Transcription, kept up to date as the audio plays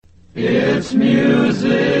It's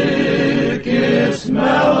music, it's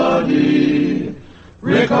melody,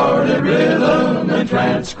 recorded rhythm and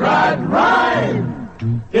transcribed rhyme.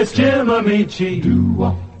 It's Jim Amici,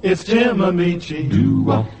 it's Jim Amici,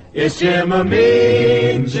 it's Jim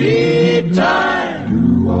Amici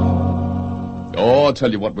time. Oh, I'll tell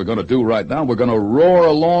you what we're going to do right now. We're going to roar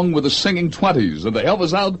along with the singing 20s, and to help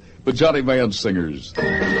us out, the Johnny Van Singers.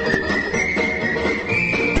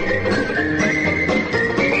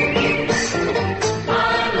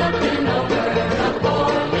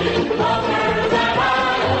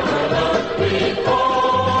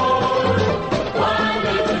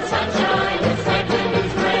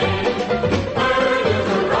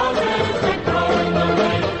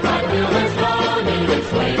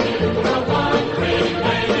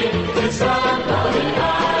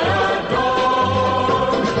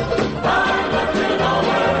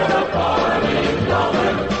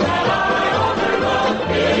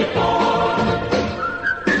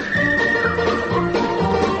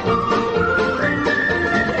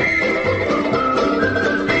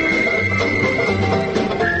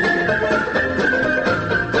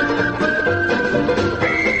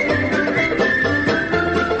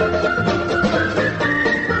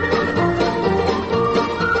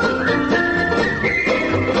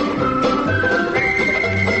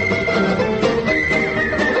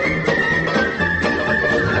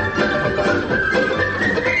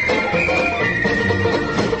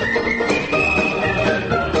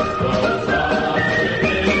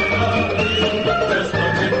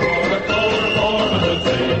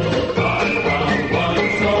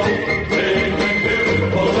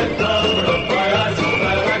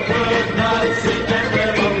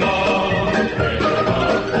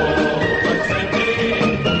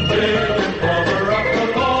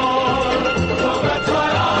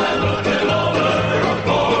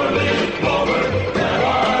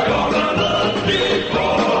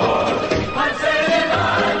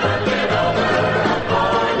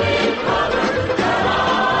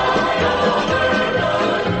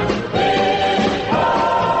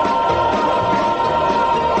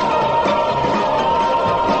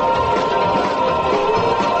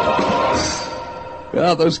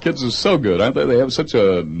 Yeah, those kids are so good, aren't they? They have such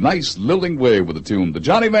a nice, lilting way with the tune. The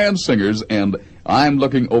Johnny Van Singers and I'm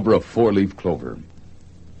Looking Over a Four-Leaf Clover.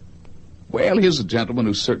 Well, here's a gentleman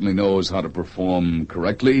who certainly knows how to perform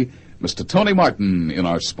correctly, Mr. Tony Martin in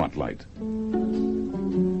our spotlight.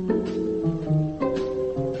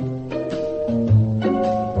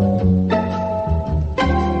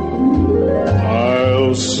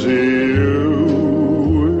 I'll see you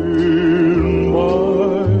in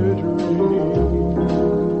my dreams.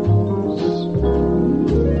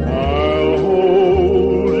 I'll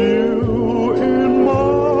hold you in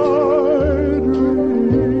my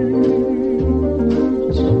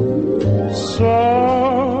dreams.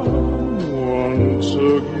 Someone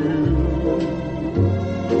took you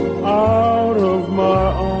out of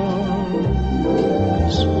my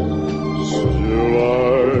arms. Still I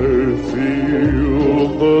feel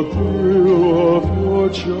the thrill of your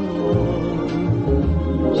charms.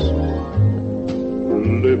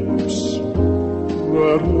 Lips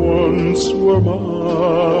that once were mine,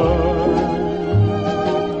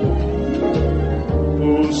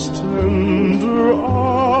 those tender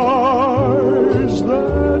eyes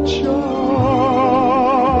that shine,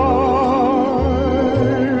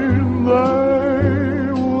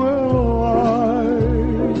 they will light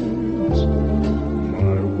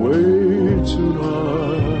my way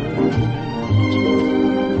tonight.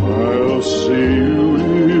 I'll see you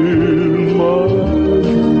in my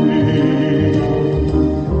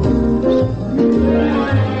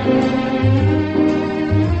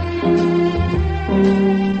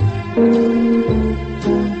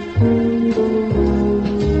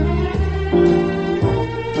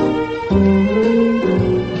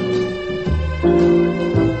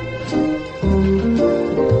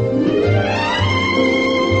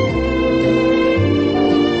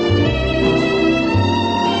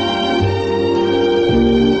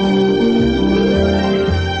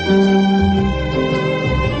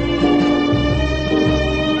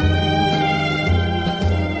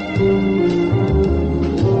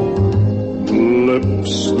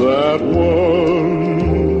lips that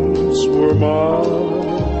once were mine,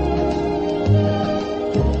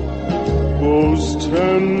 those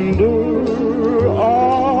tender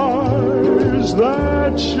eyes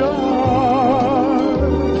that shine,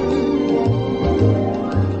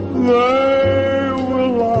 they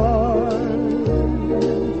will light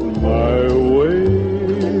my way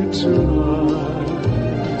tonight.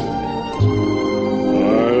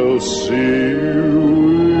 I'll see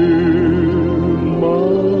you in my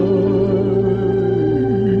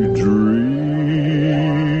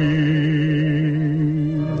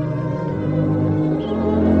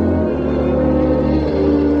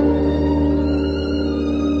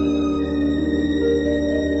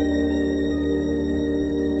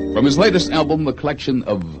From his latest album, a collection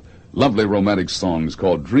of lovely romantic songs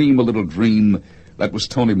called Dream a Little Dream, that was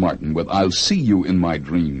Tony Martin with I'll See You in My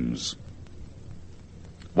Dreams.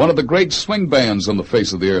 One of the great swing bands on the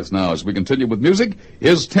face of the earth now, as we continue with music,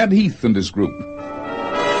 is Ted Heath and his group.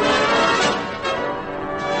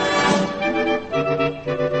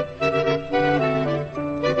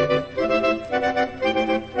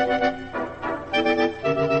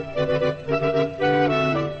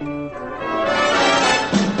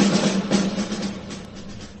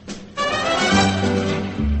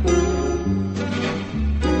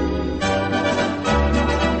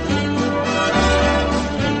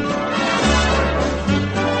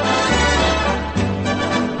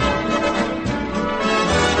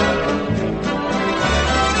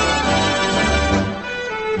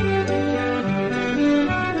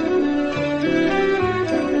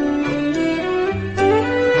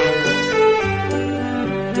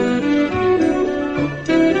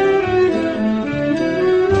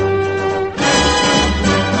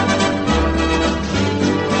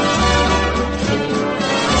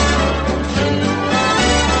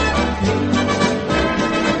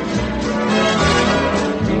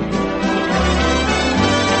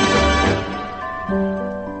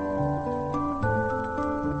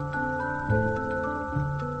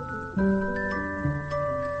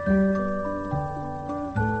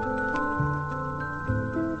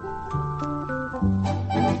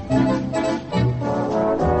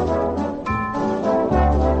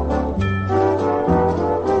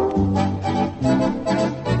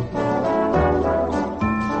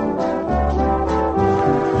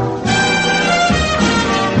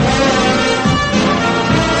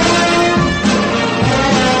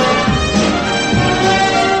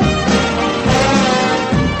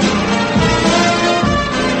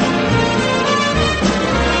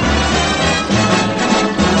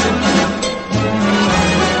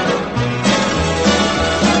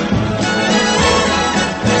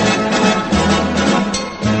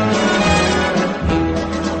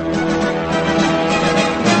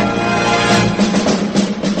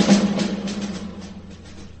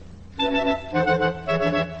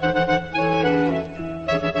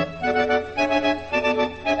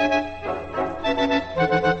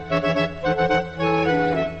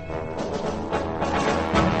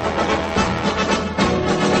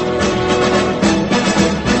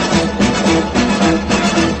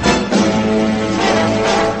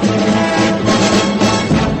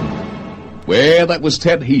 Well, that was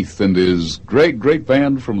Ted Heath and his great, great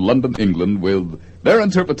band from London, England, with their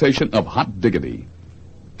interpretation of Hot Diggity.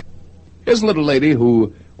 Here's a little lady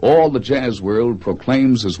who all the jazz world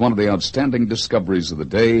proclaims as one of the outstanding discoveries of the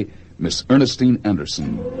day, Miss Ernestine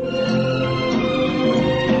Anderson.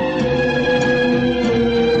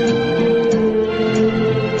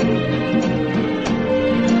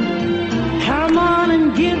 Come on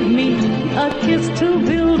and give me a kiss to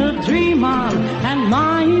build a dream on, and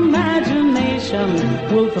my imagination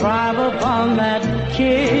will thrive upon that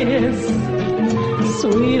kiss.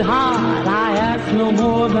 Sweetheart, I ask no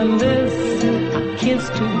more than this, a kiss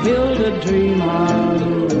to build a dream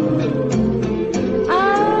on.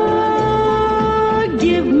 Ah,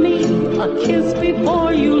 give me a kiss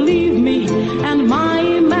before you leave me, and my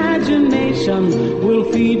imagination will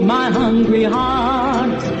feed my hungry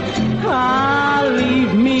heart. Ah,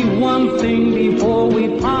 leave me one thing before we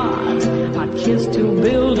part, a kiss to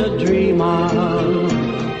build a dream on.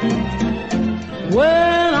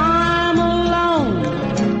 When I'm alone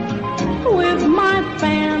with my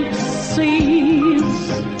fantasies,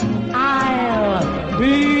 I'll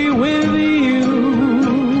be with you,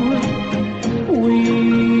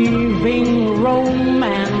 weaving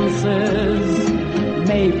romances,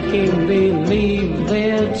 making believe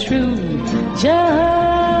they're true.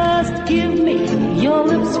 Just give me your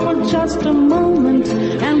lips for just a moment,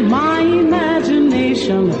 and my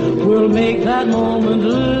imagination will make that moment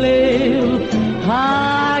live.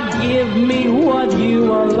 Ah, give me what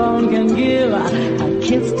you alone can give, a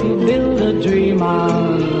kiss to build a dream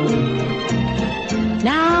on.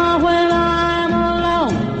 Now when I'm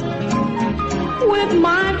alone with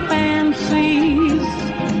my fancies,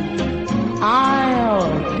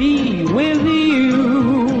 I'll be with you,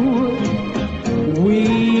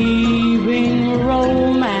 weaving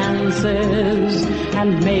romances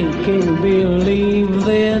and making believe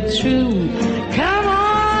they're true. Come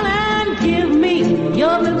on and give me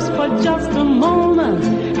your lips for just a moment,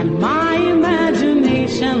 and my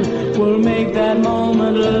imagination will make that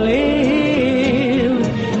moment live.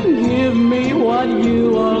 Give me what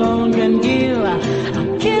you alone can give, a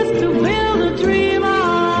kiss to build a dream on.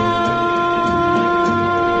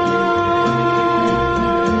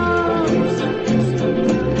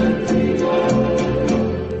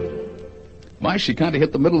 My, she kind of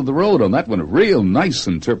hit the middle of the road on that one. A real nice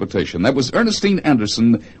interpretation. That was Ernestine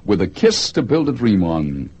Anderson with A Kiss to Build a Dream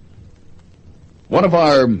On. One of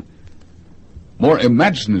our more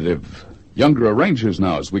imaginative younger arrangers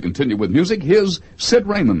now as we continue with music. Here's Sid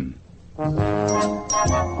Raymond.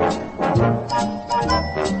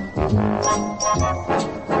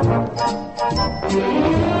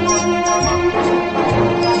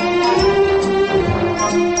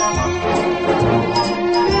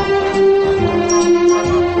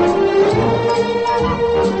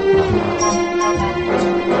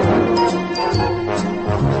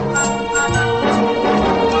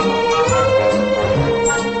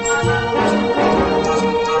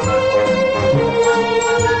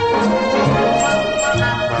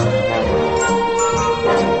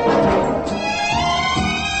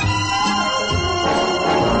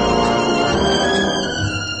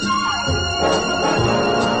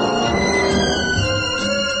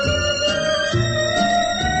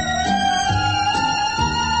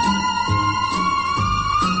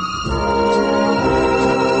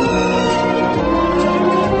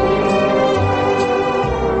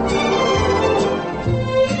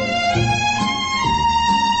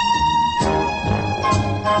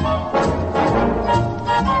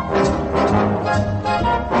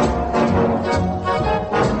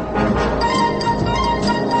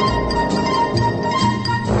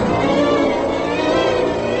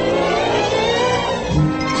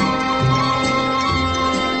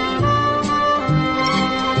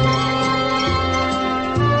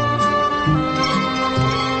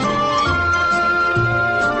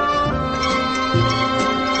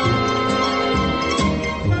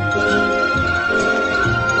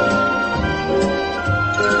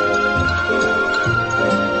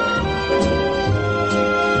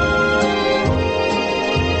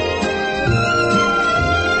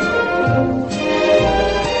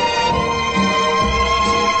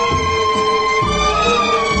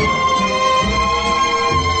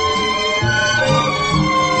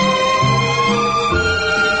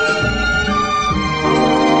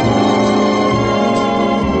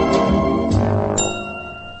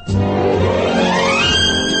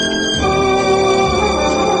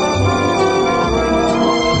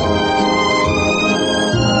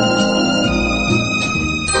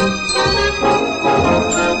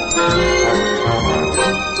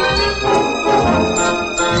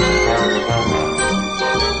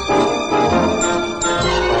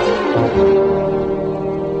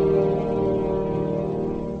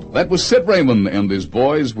 That was Sid Raymond and his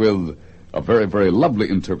boys with a very, very lovely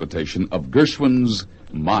interpretation of Gershwin's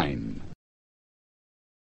Mine.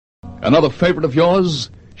 Another favorite of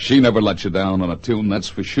yours? She never let you down on a tune, that's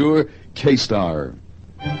for sure. K-Star.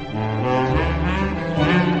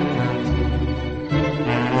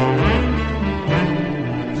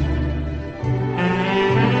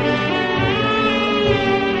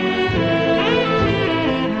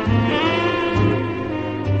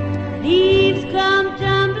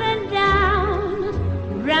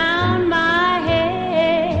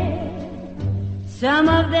 Some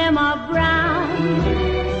of them are brown,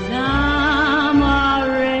 some are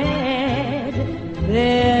red.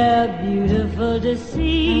 They're beautiful to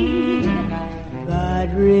see,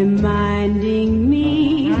 but reminding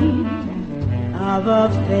me of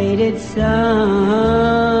a faded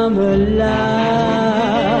summer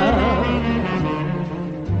love.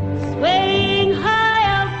 Swaying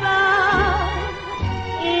high above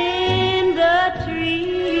in the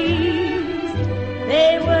trees,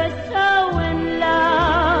 they were so in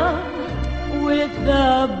love with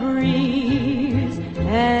the breeze,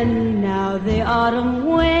 and now the autumn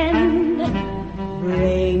wind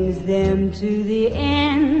brings them to the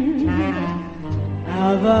end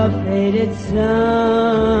of a faded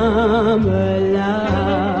summer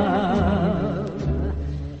love.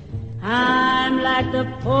 I'm like the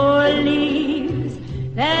poor leaves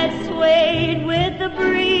that swayed with the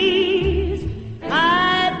breeze.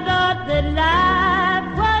 I thought that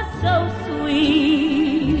life was so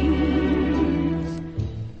sweet.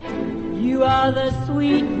 You are the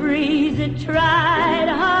sweet breeze that tried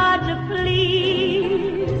hard to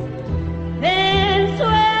please, then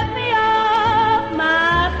swept me off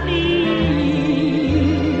my feet.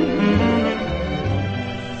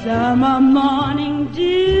 Summer morning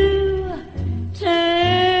dew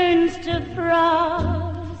turns to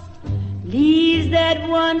frost. Leaves that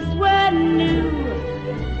once were new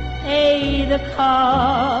pay the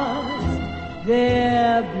cost.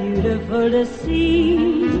 They're beautiful to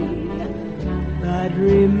see, but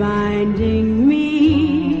reminding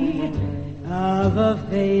me of a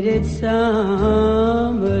faded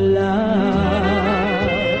summer love.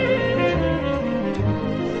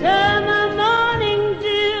 Summer morning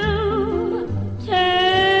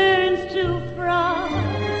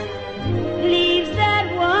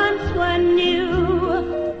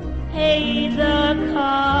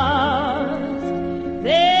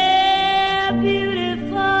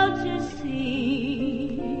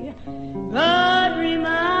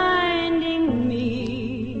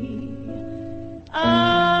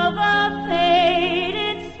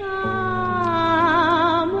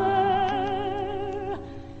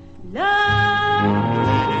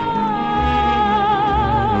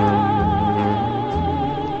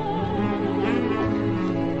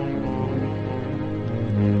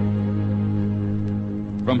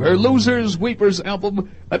her Losers Weepers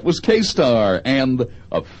album, that was K-Star and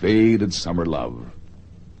A Faded Summer Love.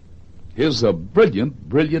 Here's a brilliant,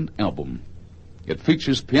 brilliant album. It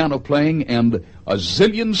features piano playing and a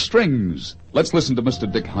zillion strings. Let's listen to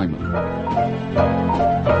Mr. Dick Hyman.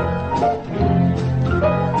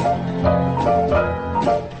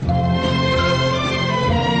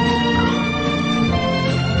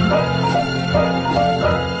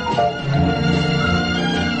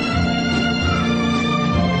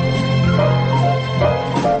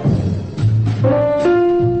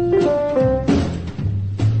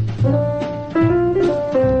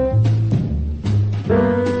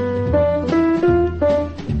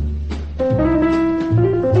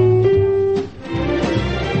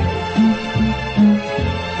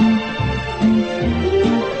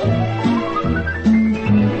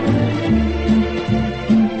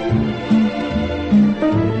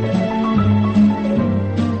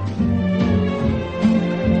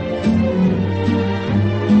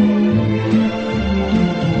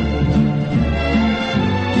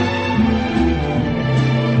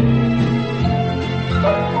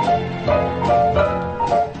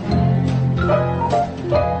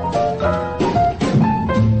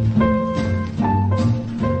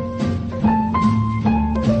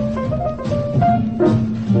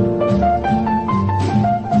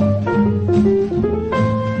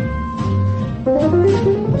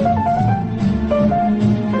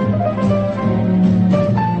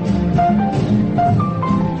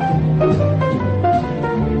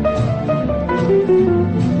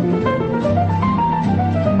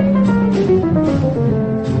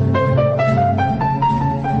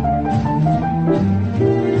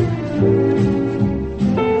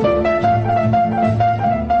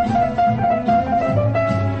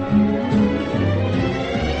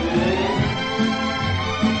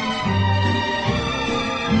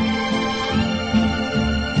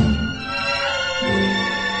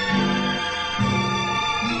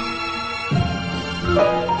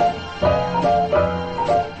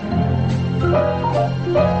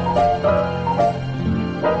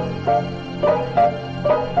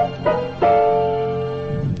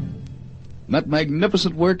 That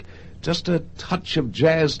magnificent work, just a touch of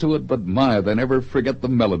jazz to it, but my, they never forget the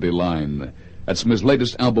melody line. That's from his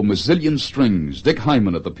latest album, A Zillion Strings. Dick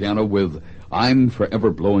Hyman at the piano with I'm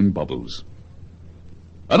Forever Blowing Bubbles.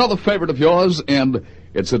 Another favorite of yours, and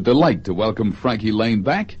it's a delight to welcome Frankie Laine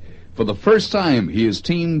back. For the first time, he is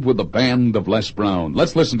teamed with the band of Les Brown.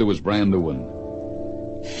 Let's listen to his brand new one.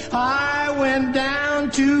 I went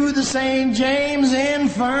down to the St. James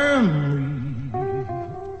Infirmary.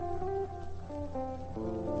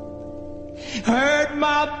 Heard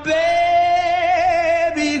my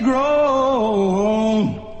baby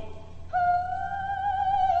groan.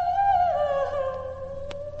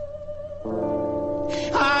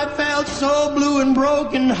 I felt so blue and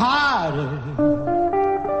broken hearted.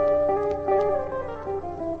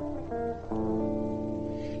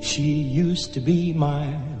 She used to be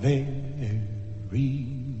my very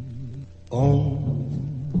own.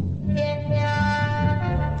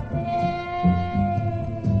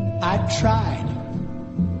 I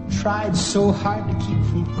tried so hard to keep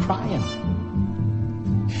from crying.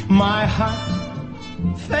 My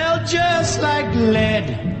heart felt just like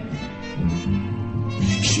lead.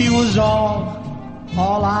 She was all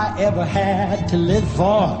I ever had to live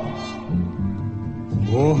for.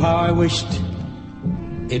 Oh, how I wished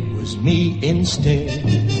it was me instead.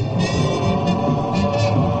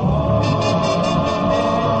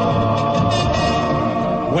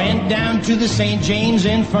 Went down to the St. James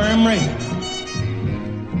Infirmary,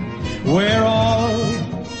 where all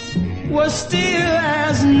was still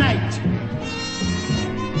as night.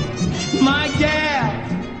 My gal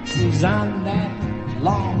was on that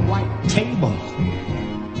long white table,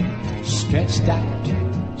 stretched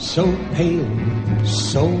out, so pale,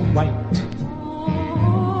 so white.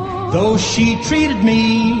 Though she treated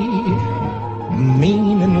me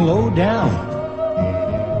mean and low down,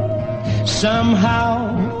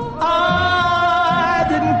 somehow I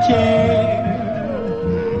didn't care.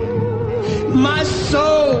 My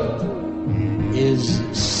soul is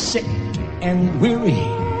sick and weary,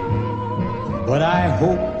 but I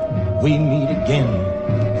hope we meet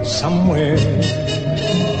again somewhere.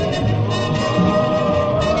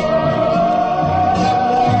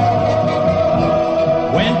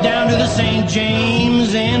 Went down to the St.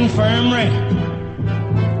 James Infirmary,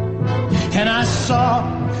 and I saw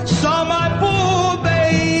my poor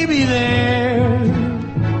baby there,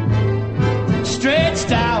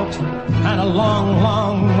 stretched out on a long,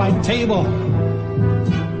 long white table.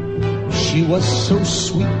 She was so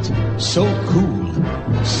sweet, so cool,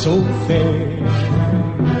 so fair.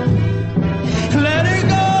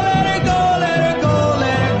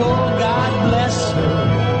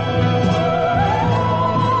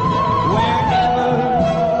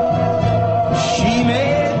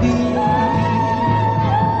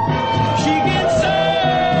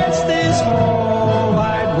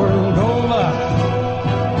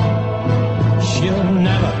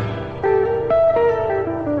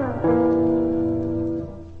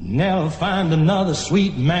 a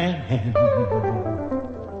sweet man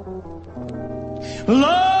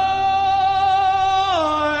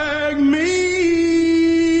like me.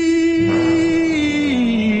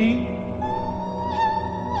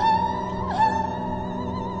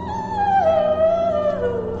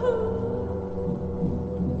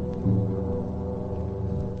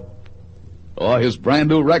 Oh, his brand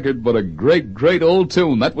new record, but a great, great old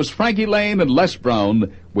tune. That was Frankie Lane and Les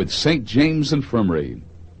Brown with St. James Infirmary.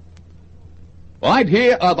 All right,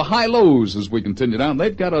 here are the High-Lows as we continue down.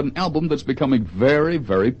 They've got an album that's becoming very,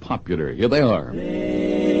 very popular. Here they are.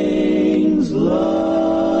 Things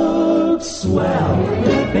look swell.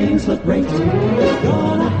 Things look great. We're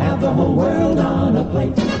gonna have the whole world on a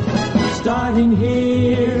plate. Starting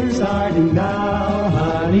here, starting now,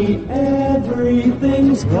 honey,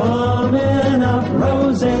 everything's coming up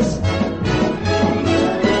roses.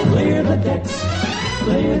 Clear the decks,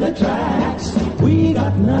 clear the tracks. We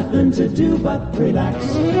got nothing to do but relax.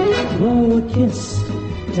 Blow a kiss,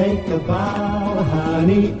 take a bow,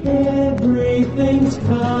 honey, everything's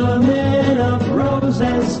coming up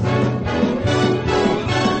roses.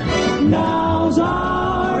 Now's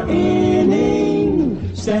our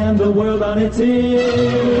inning. Stand the world on its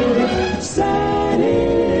ear. Set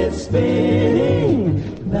it spinning.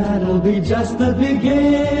 That'll be just the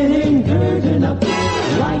beginning. Curtain up,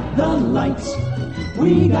 light the lights.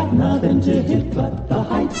 We got nothing to hit but the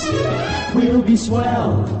heights. We'll be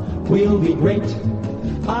swell, we'll be great.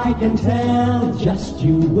 I can tell, just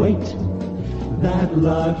you wait. That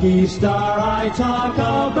lucky star I talk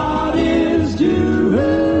about is due.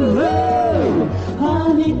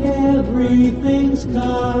 Honey, everything's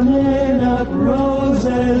coming up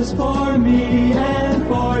roses for me and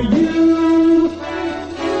for you.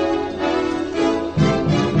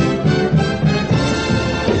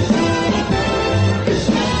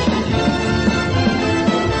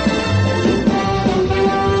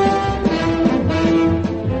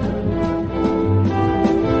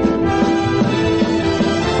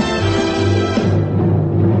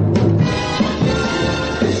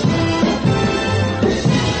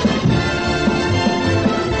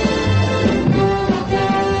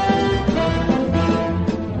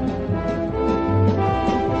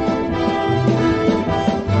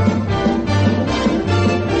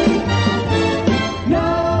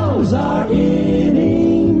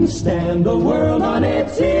 Stand the world on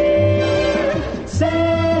its ear.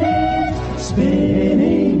 Set it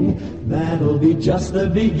spinning. That'll be just the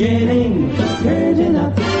beginning. Curtain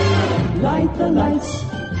up, light the lights.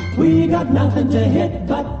 We got nothing to hit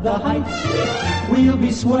but the heights. We'll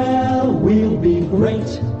be swell, we'll be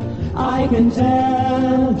great. I can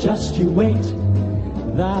tell, just you wait.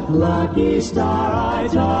 That lucky star I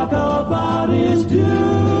talk about is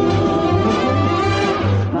due.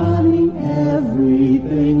 Honey,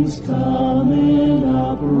 everything's coming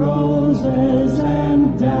up roses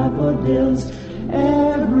and daffodils.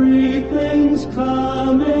 Everything's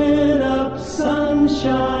coming up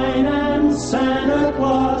sunshine and Santa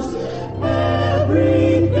Claus.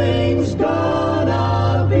 Everything's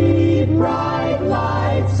gonna be bright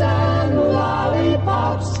lights and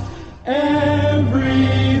lollipops.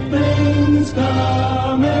 Everything's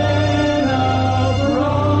coming up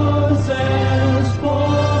roses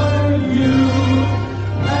for you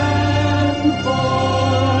and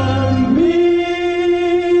for me.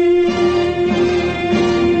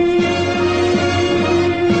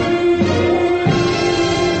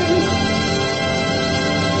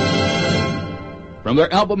 From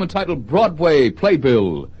their album entitled Broadway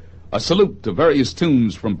Playbill, a salute to various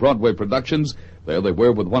tunes from Broadway productions. There they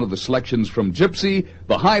were with one of the selections from Gypsy,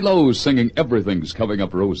 the High-Lows singing Everything's Coming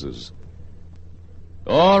Up Roses.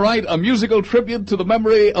 All right, a musical tribute to the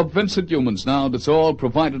memory of Vincent Youmans now that's all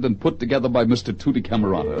provided and put together by Mr. Tutti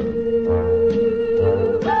Camerata.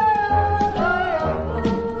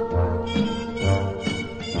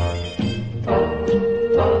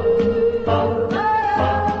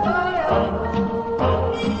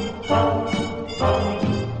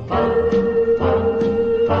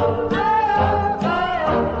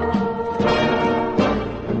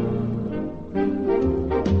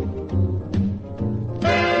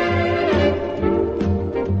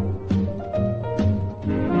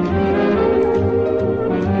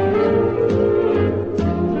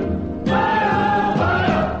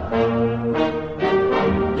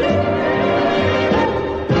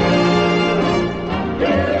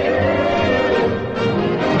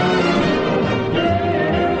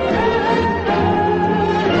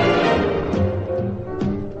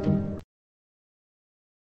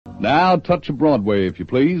 Now, touch of Broadway, if you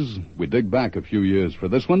please. We dig back a few years for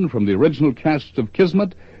this one. From the original cast of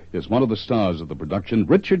Kismet is one of the stars of the production,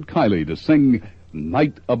 Richard Kiley, to sing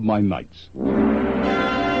Night of My Nights.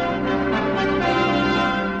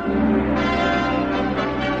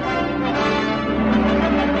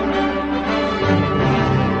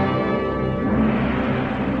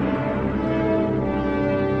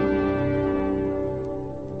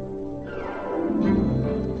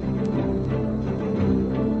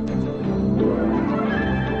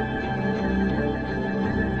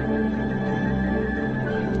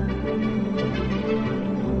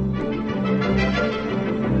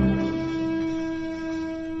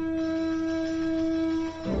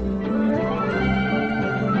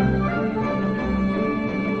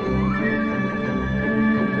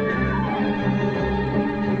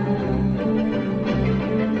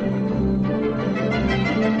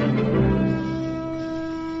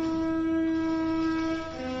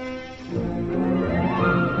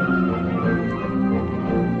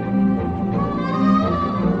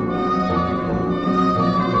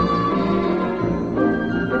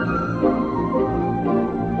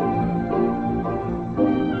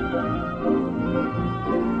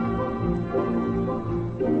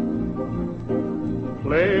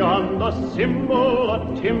 Play on the cymbal,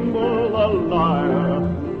 a timbrel, a lyre.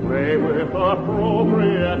 Play with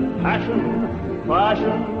appropriate passion,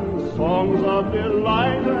 fashion, songs of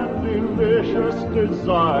delight and delicious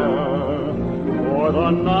desire. For the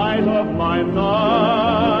night of my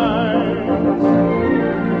nights.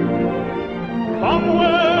 Come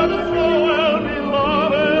where the so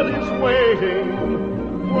well-beloved is waiting,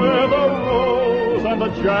 where the rose and the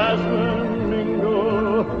jasmine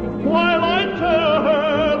mingle, while I tell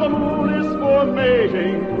her the moon is for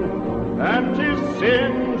mating, and 'tis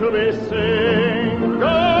sin to be single.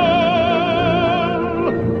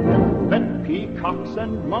 Let peacocks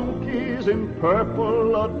and monkeys in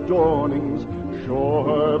purple adornings show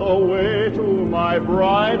her the way to my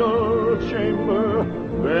bridal chamber,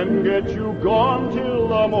 then get you gone till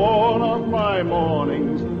the morn of my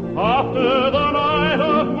mornings, after the night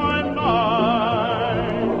of my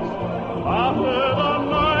nights, after the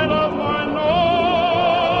night of my nights,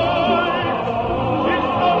 it's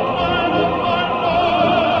the night of my nights.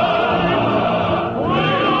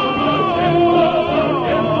 Play on the cymbal,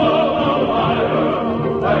 the lyre,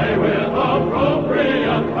 play with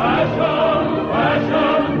appropriate passion,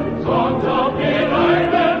 fashion, songs of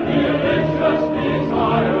delight and delicious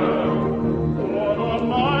desire. For the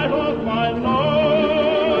night of my night,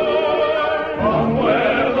 from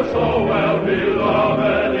where the so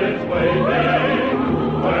well-beloved is waiting,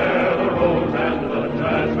 where the rose and the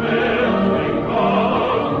jasmine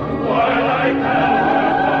mingle, while I tell her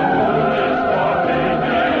the moon is for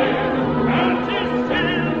mating, and 'tis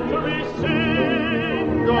sin to be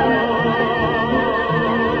single.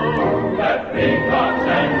 Let peacocks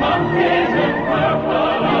and monkeys in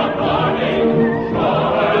purple adorning show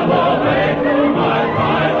her the way to my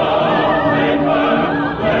bridal chamber,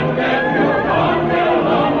 then get you gone till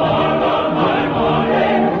the morn of my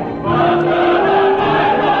morning, after the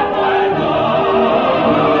night of my nights.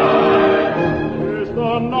 'Tis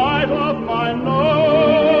the night of my nights,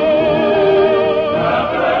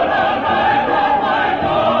 after the night of my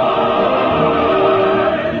nights.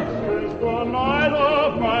 'Tis the night of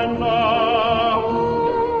my nights.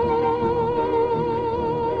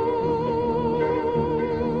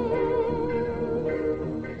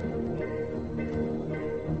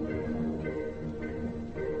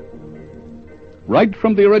 Right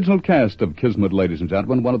from the original cast of Kismet, ladies and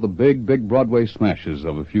gentlemen, one of the big Broadway smashes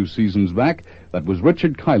of a few seasons back, that was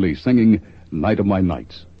Richard Kiley singing Night of My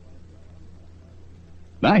Nights.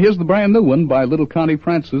 Now here's the brand new one by Little Connie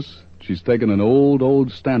Francis. She's taken an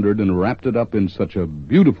old standard and wrapped it up in such a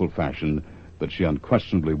beautiful fashion that she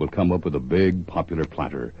unquestionably will come up with a big popular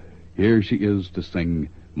platter. Here she is to sing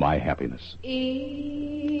My Happiness.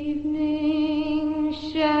 Evening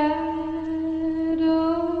shadows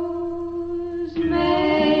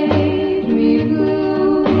made me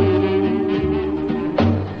blue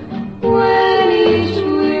when each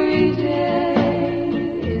weary day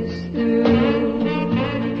is through.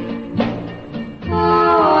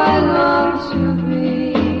 How I long to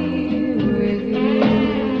be with you,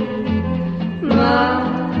 my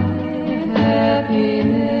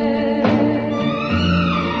happiness.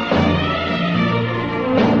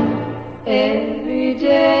 Every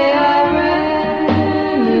day I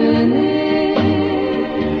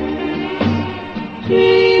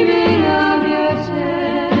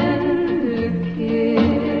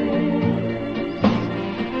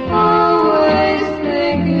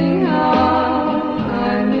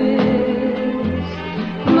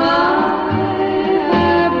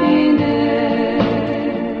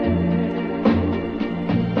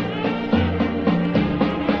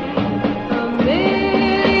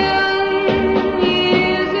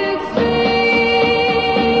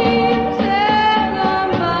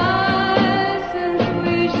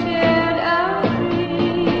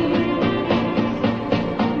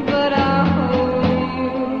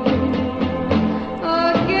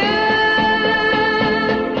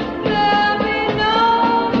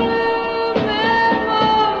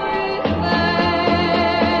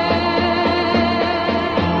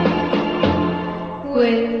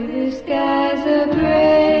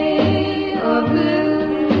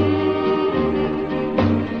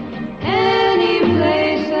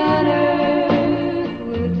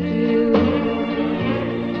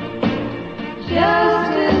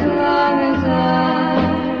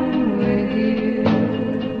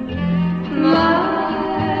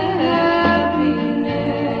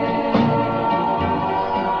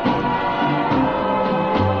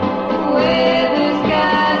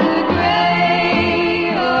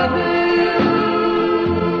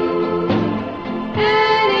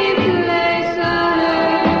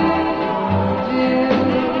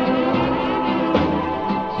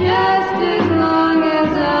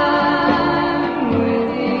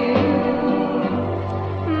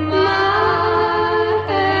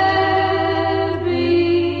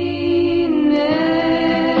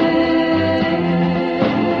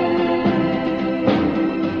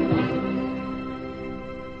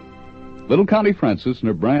Little Connie Francis and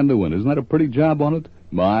her brand new one. Isn't that a pretty job on it?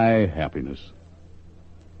 My happiness.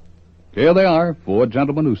 Here they are, four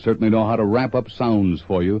gentlemen who certainly know how to wrap up sounds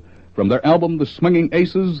for you. From their album, The Swinging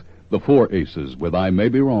Aces, The Four Aces, with I May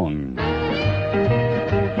Be Wrong.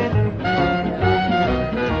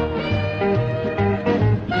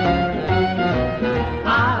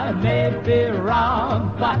 I may be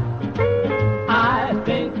wrong, but I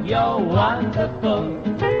think you're wonderful.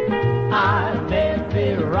 I may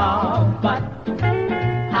be wrong, but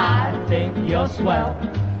I think you're swell.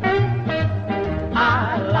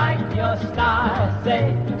 I like your style,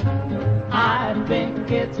 say, I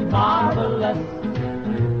think it's marvelous.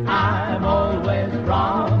 I'm always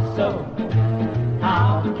wrong, so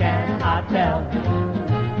how can I tell?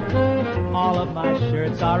 All of my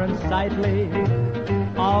shirts are unsightly,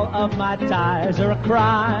 all of my ties are a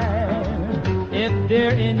crime. If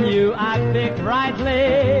they're in you, I pick rightly.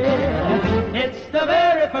 It's the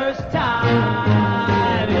very first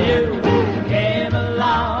time you came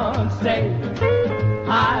along, say,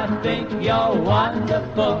 I think you're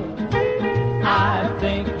wonderful. I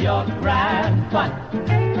think you're grand, but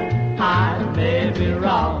I may be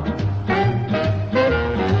wrong.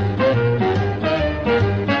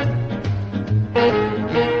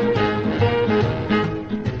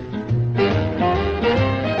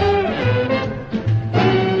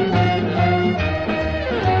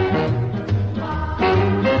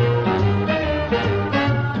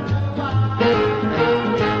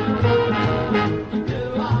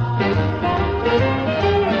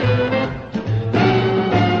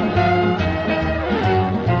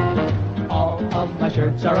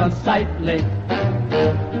 Shirts are unsightly,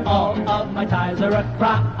 all of my ties are a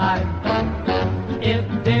crime.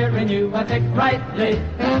 If they're in you, I pick rightly.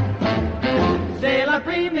 C'est la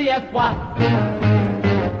première fois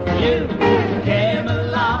you came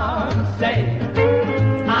along, say,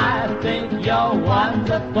 I think you're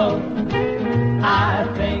wonderful. I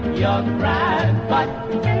think you're grand, but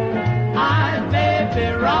I may be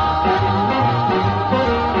wrong.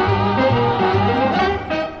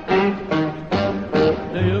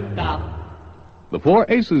 The Four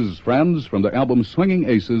Aces, friends, from their album Swinging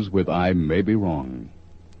Aces with I May Be Wrong.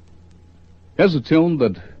 Here's a tune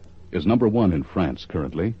that is number one in France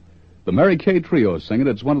currently. The Mary Kay Trio sing it.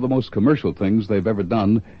 It's one of the most commercial things they've ever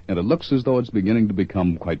done, and it looks as though it's beginning to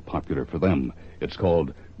become quite popular for them. It's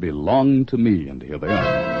called Belong to Me, and here they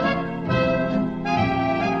are.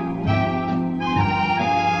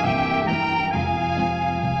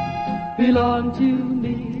 Belong to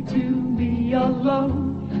me alone.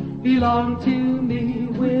 Belong to me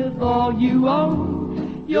with all you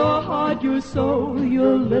own. Your heart, your soul,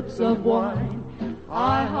 your lips of wine.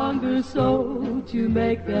 I hunger so to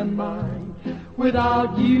make them mine.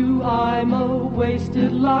 Without you I'm a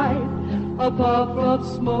wasted life, a puff of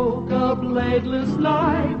smoke, a bladeless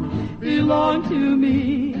night. Belong to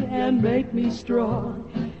me and make me strong.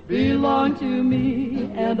 Belong to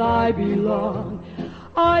me and I belong.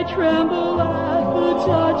 I tremble at the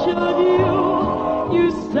touch of you. You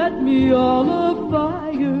set me all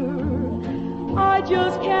afire. I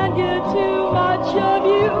just can't get too much of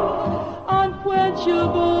you.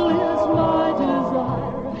 Unquenchable is my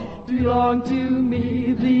desire. Belong to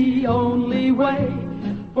me the only way.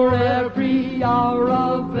 For every hour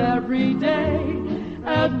of every day,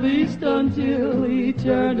 at least until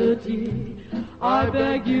eternity, I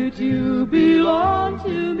beg you to belong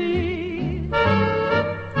to me.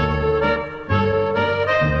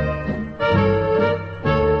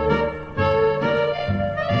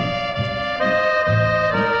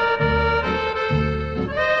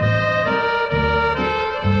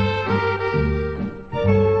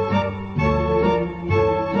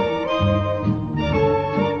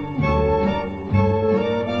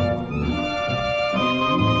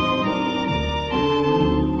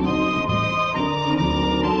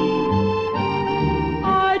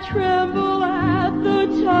 Tremble at the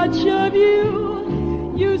touch of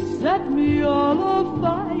you. You set me all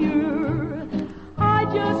afire. I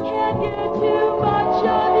just can't get too much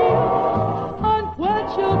of you.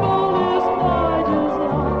 Unquenchable is my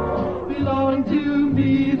desire. Belong to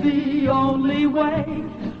me the only way.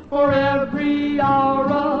 For every hour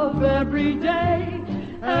of every day,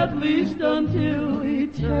 at least until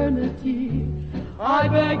eternity, I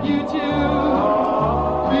beg you to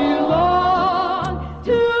belong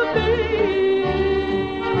to me.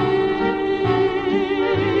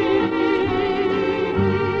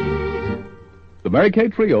 The Mary Kay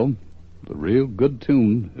Trio, the real good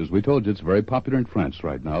tune. As we told you, it's very popular in France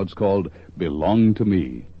right now. It's called Belong to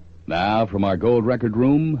Me. Now, from our gold record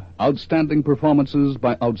room, outstanding performances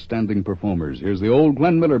by outstanding performers. Here's the old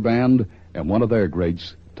Glenn Miller Band and one of their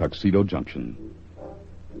greats, Tuxedo Junction.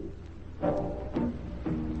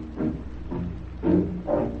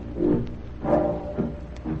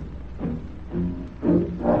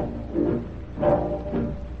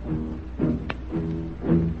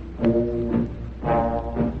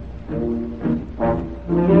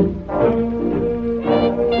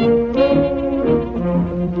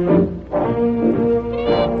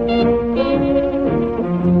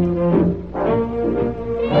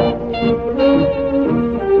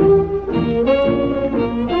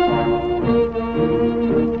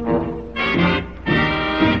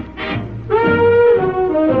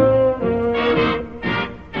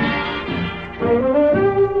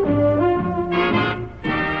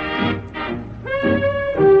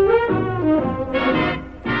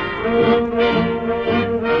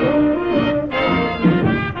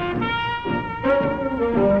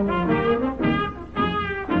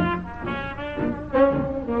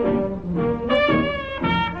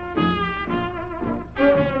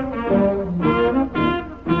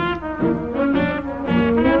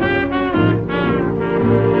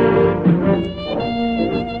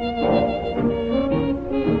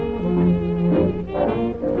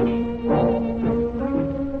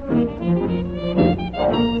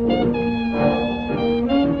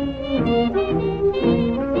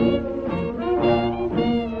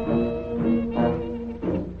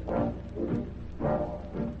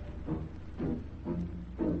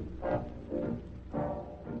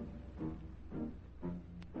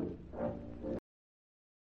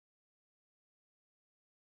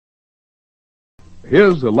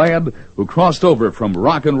 Here's a lad who crossed over from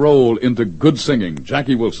rock and roll into good singing,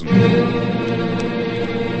 Jackie Wilson.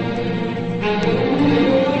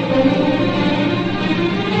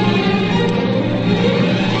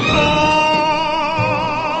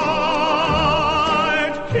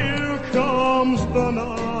 Here comes the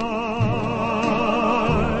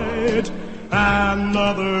night,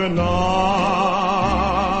 another night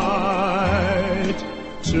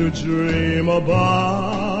to dream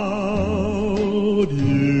about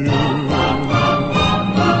you.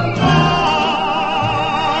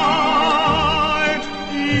 Night,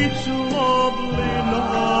 each lovely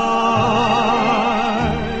night,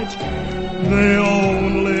 the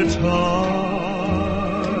only time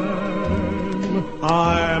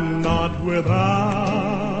I'm not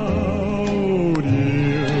without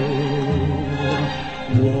you.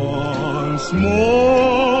 Once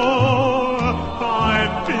more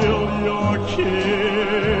I feel your kisses.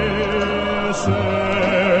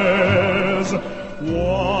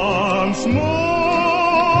 Once more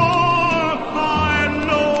I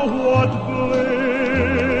know what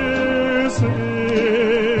bliss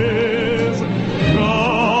is.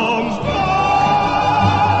 Comes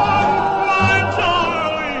back, my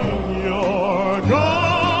darling, you're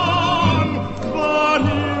gone, but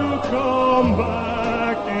you come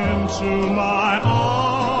back into my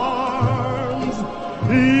arms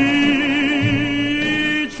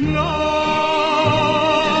each night.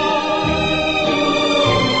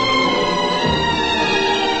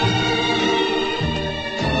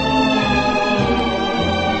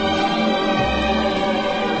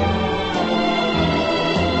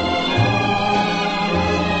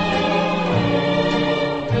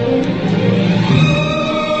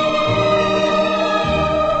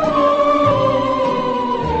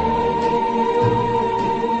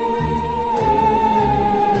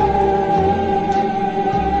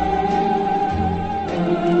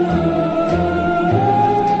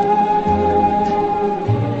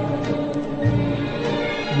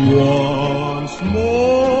 Once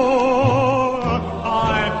more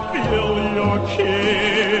I feel your kisses.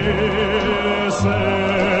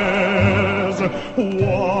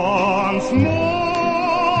 Once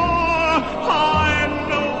more I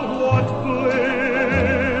know what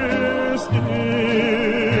bliss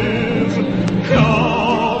is.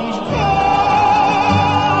 Comes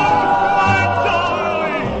back, my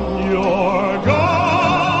darling, you're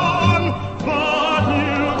gone, but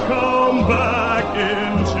you come back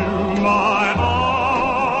into my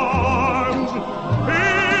arms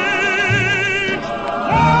each night.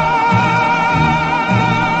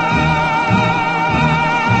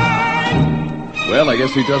 Well, I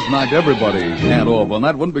guess he just knocked everybody's hat off on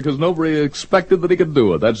that one because nobody expected that he could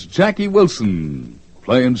do it. That's Jackie Wilson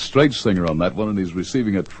playing straight singer on that one, and he's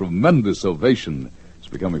receiving a tremendous ovation. It's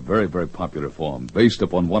becoming very, very popular for him. Based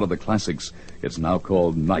upon one of the classics, it's now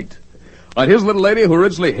called Night. All right, here's a little lady who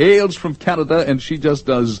originally hails from Canada, and she just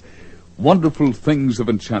does wonderful things of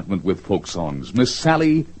enchantment with folk songs. Miss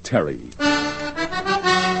Sally Terry.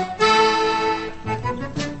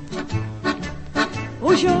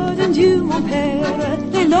 Au jeu d'un Dieu, mon père,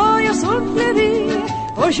 des lauriers sont fleuris.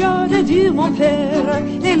 Au jardin du mon père,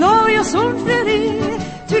 les lauriers sont fleuris,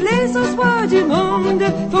 tous les espoirs du monde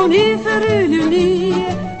font y faire une nuit.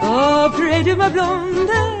 Auprès de ma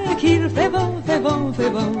blonde, qu'il fait bon, fait bon, fait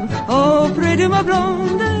bon. Auprès de ma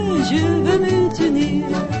blonde, je veux me tenir.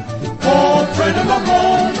 Auprès de ma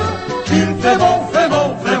blonde, qu'il fait bon, fait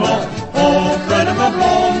bon, fait bon. Auprès de ma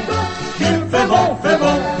blonde, qu'il fait bon, fait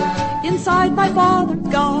bon. Inside my father's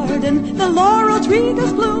garden, the laurel tree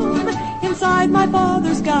does bloom. Inside my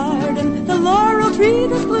father's garden, the laurel tree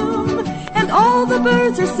does bloom. And all the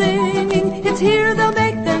birds are singing, it's here they'll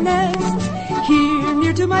make their nests. Here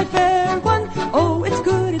near to my fair one, oh it's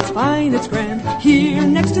good, it's fine, it's grand. Here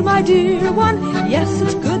next to my dear one, yes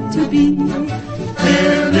it's good to be.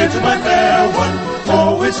 Here near to my fair one,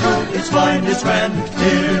 oh it's good, it's fine, it's grand.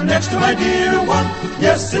 Here next to my dear one,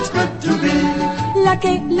 yes it's good to be.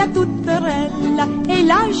 Laquelle la touterelle et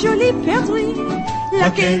la jolie perdrix.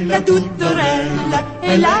 Laquelle la touterelle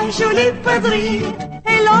et la jolie perdrix.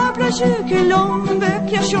 Et la blanche colombe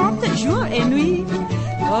qui chante jour et nuit.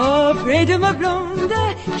 Auprès de ma blonde,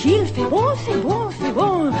 qu'il fait bon, fait bon, fait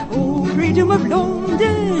bon. Auprès de ma blonde,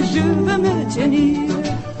 je veux me tenir.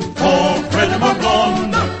 Auprès de ma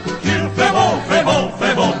blonde, qu'il fait bon, fait bon,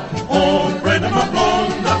 fait bon. Auprès de ma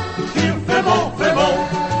blonde, qu'il fait bon, fait bon.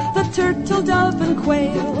 The turtle, dove, and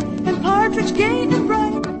quail, and partridge gay and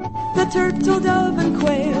bright. The turtle, dove, and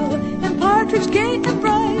quail, and partridge gay and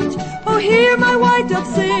bright. Oh, hear my white dove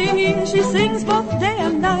singing, she sings both day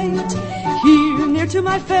and night. Here near to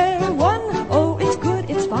my fair one, oh, it's good,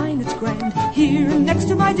 it's fine, it's grand. Here next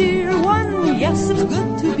to my dear one, yes, it's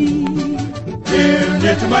good to be. Here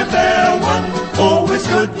near to my fair one, oh, it's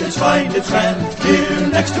good, it's fine, it's grand. Here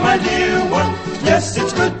next to my dear one, yes,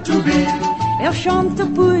 it's good to be. Elle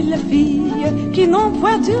chante pour les filles qui n'ont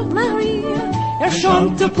point de mari. Elle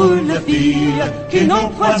chante pour les filles qui n'ont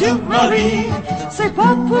point de mari. C'est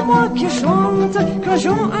pas pour moi qui chante, que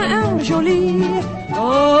j'en ai un joli.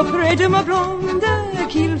 Auprès de ma blonde,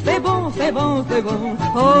 qu'il fait bon, fait bon, fait bon.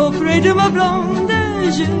 Auprès de ma blonde,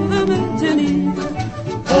 je veux me tenir.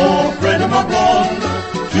 Auprès de ma blonde,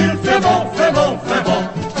 qu'il fait bon, fait bon, fait bon.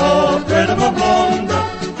 Auprès de ma blonde,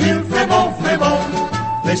 qu'il fait bon, fait bon.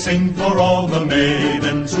 They sing for all the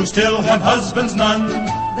maidens who still have husbands none.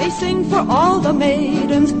 They sing for all the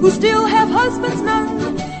maidens who still have husbands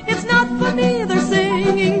none. It's not for me they're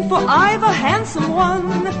singing, for I've a handsome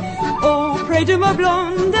one. Oh, pray to ma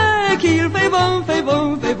blonde, qu'il fait bon, fait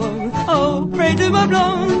bon, fait bon. Oh, pray to ma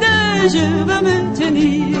blonde, je veux me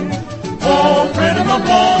tenir. Oh, pray to ma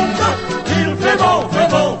blonde, qu'il fait bon, fait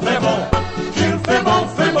bon, fait bon. Qu'il fait bon,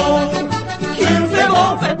 fait bon. Qu'il fait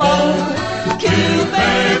bon, fait bon. Qu'il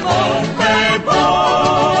fait bon, fait bon.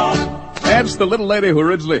 That's the little lady who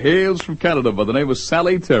originally hails from Canada by the name of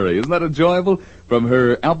Sally Terry. Isn't that enjoyable? From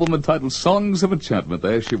her album entitled Songs of Enchantment,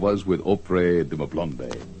 there she was with Auprès de ma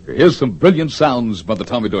blonde. Here's some brilliant sounds by the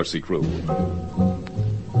Tommy Dorsey crew.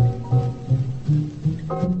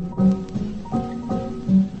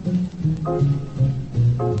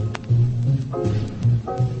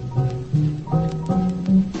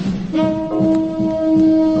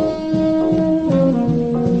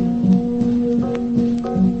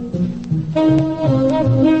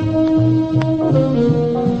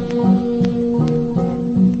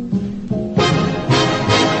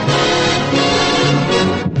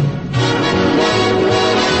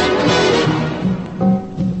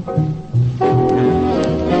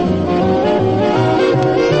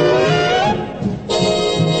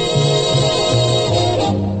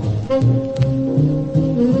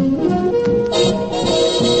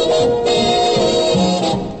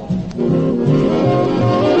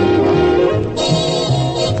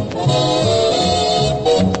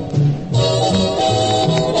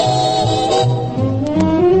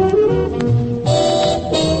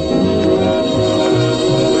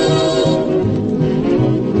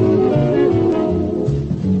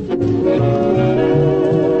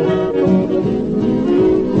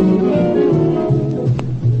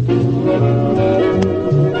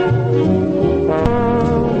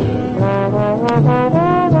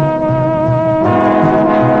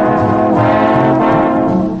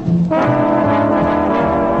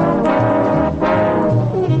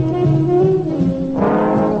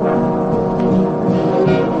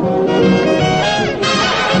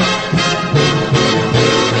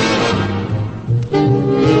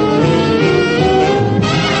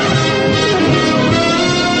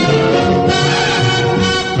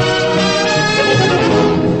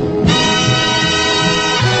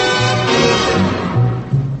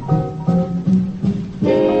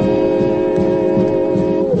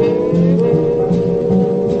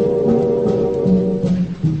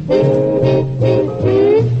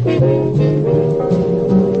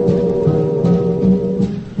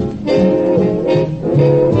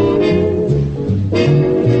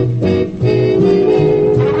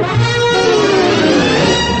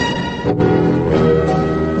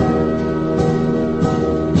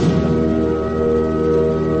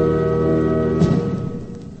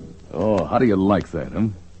 how do you like that, huh?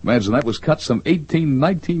 Imagine that was cut some 18,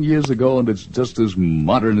 19 years ago, and it's just as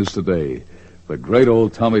modern as today. The great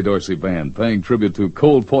old Tommy Dorsey Band paying tribute to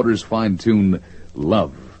Cole Porter's fine tune,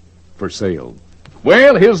 Love for Sale.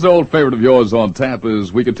 Well, here's the old favorite of yours on tap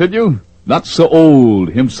as we continue. Not so old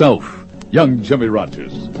himself, young Jimmy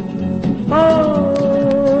Rogers. Ghost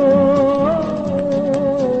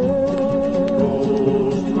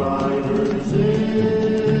riders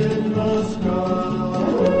in the sky.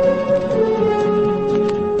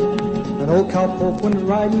 An old cowpoke went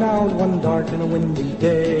riding out one dark and a windy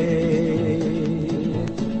day.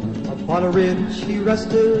 Upon a ridge he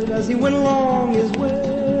rested as he went along his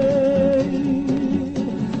way.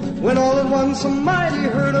 When all at once a mighty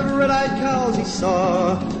herd of red-eyed cows he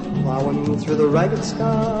saw, plowing through the ragged skies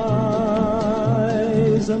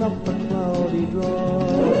and up a cloudy draw.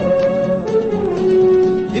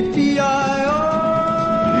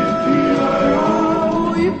 Yippee-yi-oh,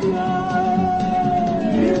 yippee-yi-oh, yippee-yi-oh,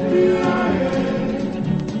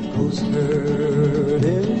 ghost herd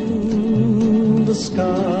in the sky.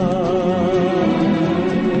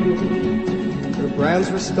 Their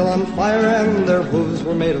brands were still on fire and their hooves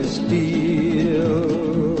were made of steel.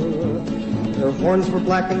 Their horns were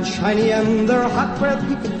black and shiny and their hot breath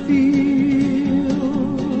he could feel.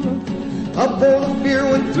 A bolt of fear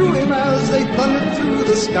went through him as they thundered through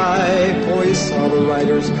the sky, for he saw the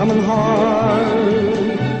riders coming hard,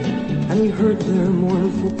 and he heard their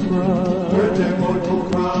mournful cry.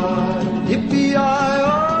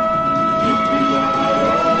 Yippee-yi-oh,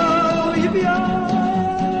 yippee-yi-oh, yippee-yi-oh,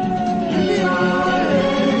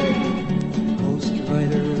 ghost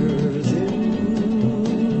riders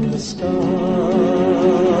in the sky.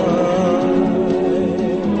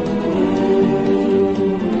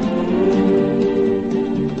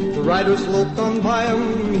 The riders loped on by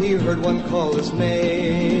him, he heard one call his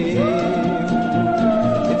name.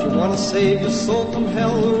 If you want to save your soul from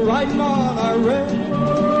hell, riding on our range.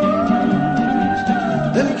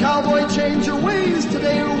 Then cowboy, change your ways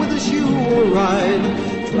today, or with us you will ride,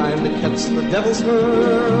 trying to catch the devil's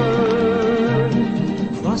herd.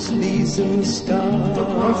 Cross these in the sky.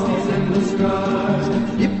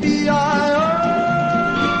 Yippee-yi-oh,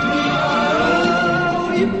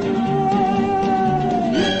 yippee-yi-oh,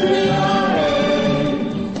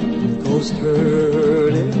 ghost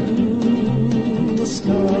herd in the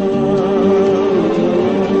sky.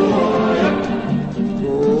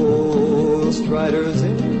 Ghost riders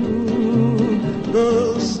in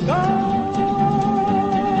the sky.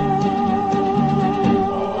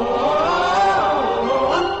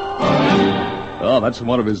 Oh, that's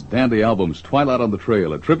one of his dandy albums, Twilight on the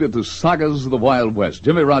Trail, a tribute to sagas of the Wild West.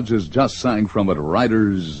 Jimmy Rogers just sang from it,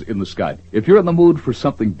 Riders in the Sky. If you're in the mood for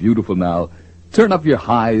something beautiful now, turn up your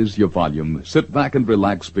highs, your volume, sit back and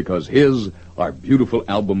relax, because here's our beautiful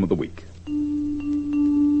album of the week.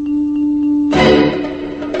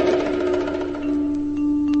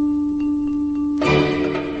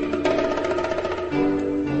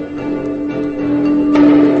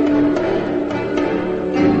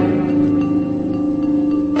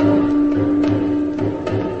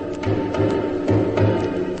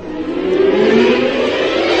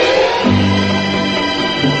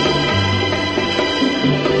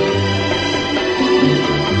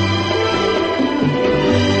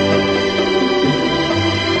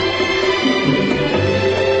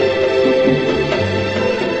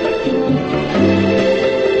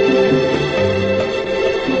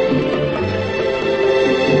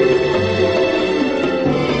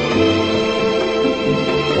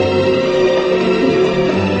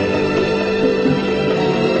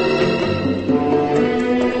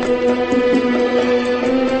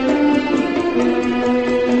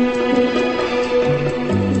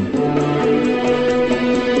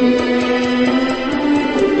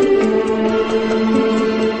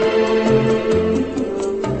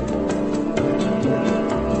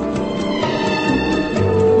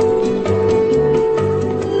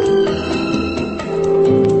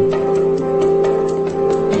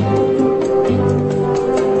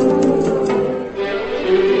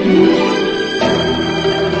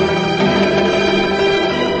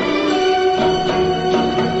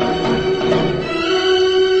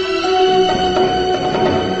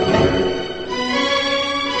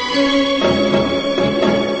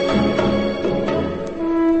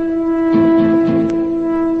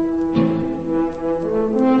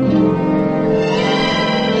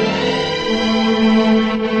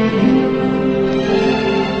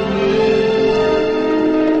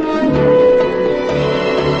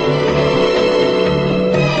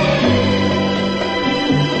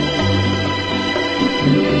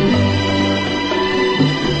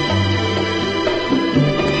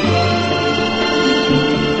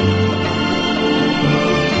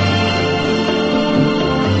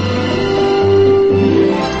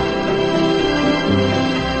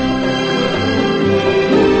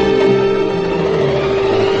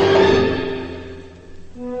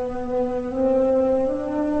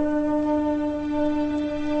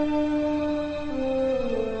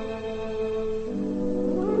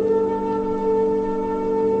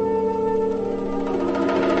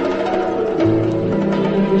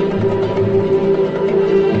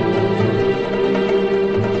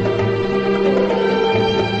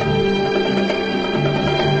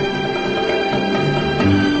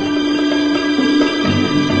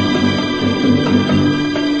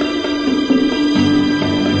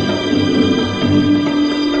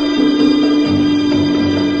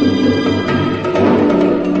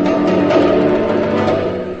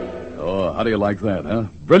 like that, huh?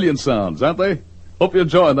 Brilliant sounds, aren't they? Hope you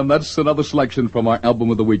enjoy them. That's another selection from our album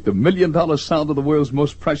of the week, the $1 Million Sound of the World's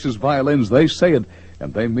Most Precious Violins. They say it,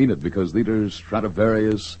 and they mean it, because leaders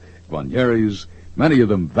Stradivarius, Guarneri's, many of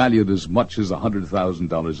them valued as much as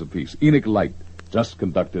 $100,000 apiece. Enoch Light just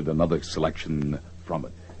conducted another selection from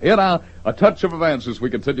it. Here now, a touch of advance as we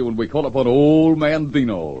continue when we call upon Old Man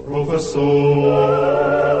Dino.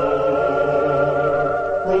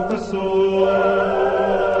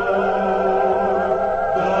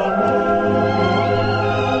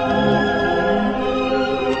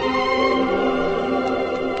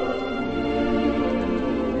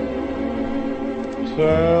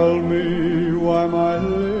 Tell me why my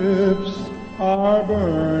lips are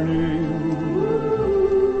burning,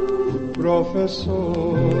 Professor,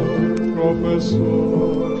 Professor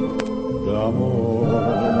d'Amour.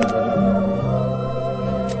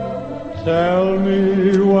 Tell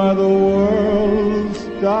me why the world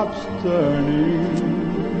stops turning,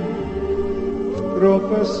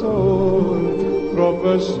 Professor,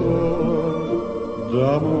 Professor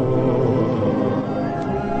d'Amour.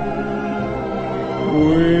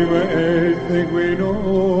 We may think we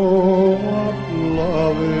know what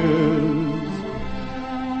love is,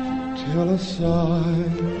 till a sigh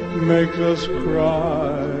makes us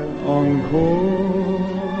cry encore.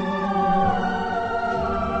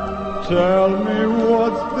 Tell me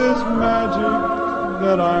what's this magic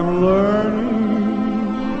that I'm learning,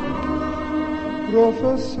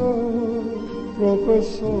 Professor,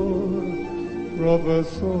 Professor,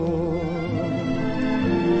 Professor.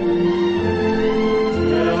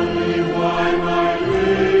 Tell me why my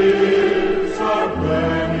lips are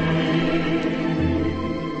burning,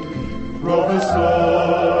 Professor,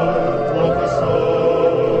 Professor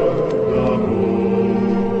d'Amour.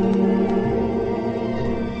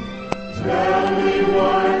 Tell me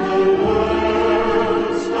why the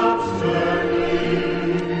world stops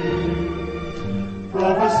turning,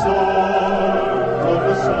 Professor,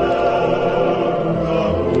 Professor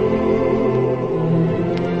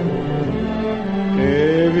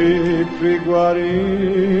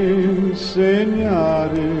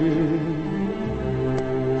insegnare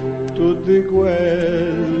tutti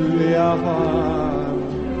quelli affari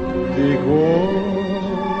di cuore.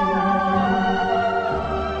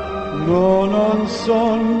 No, non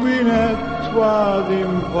son guinetto ad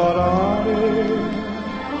imparare,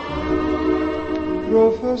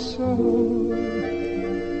 professor,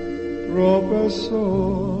 professor,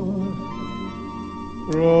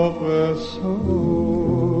 professor.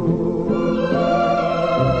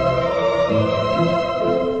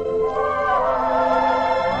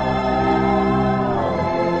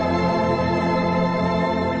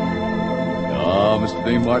 Mr.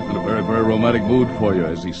 Dean Martin, a very, very romantic mood for you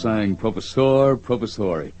as he sang Professor,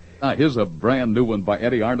 Professore. Here's a brand new one by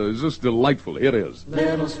Eddie Arnold. It's just delightful. It is.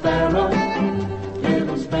 Little sparrow,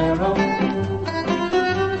 little sparrow.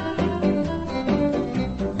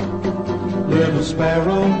 Little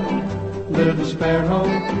sparrow, little sparrow,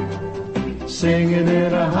 singing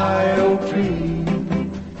in a high oak tree.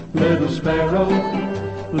 Little sparrow,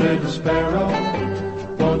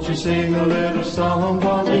 won't you sing a little song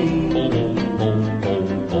for me?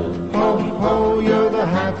 Ho, ho, you're the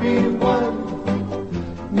happy one.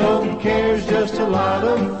 No cares, just a lot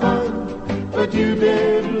of fun. But you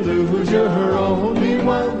didn't lose your only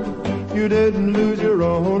one. You didn't lose your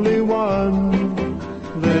only one.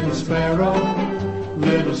 Little sparrow,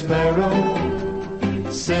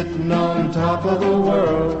 sitting on top of the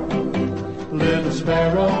world. Little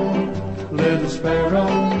sparrow,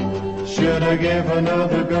 should I give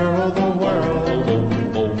another girl the world?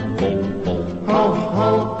 Ho,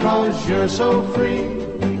 ho, 'cause you're so free,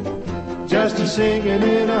 just a singing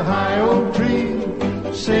in a high oak tree,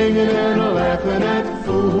 singing and a laughing at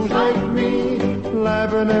fools like me,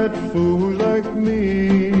 laughing at fools like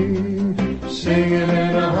me, singing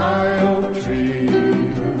in a high oak tree.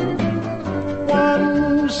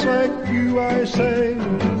 Once like you I sang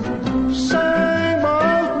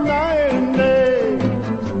both night and day,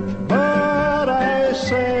 but I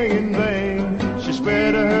sang in vain. She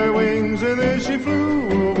spread her wings and then she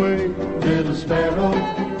flew away. Little sparrow,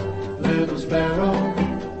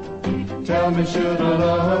 tell me should I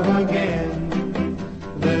love again?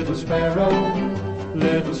 Little sparrow,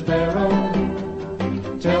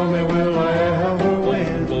 tell me will I ever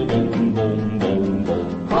win?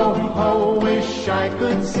 Ho, ho, wish I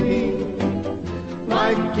could see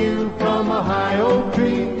like you from a high oak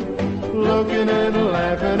tree, looking and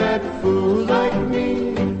laughing at fools like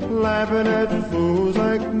me, laughing at fools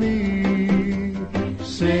like me,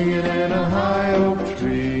 singing in a high oak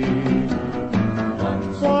tree.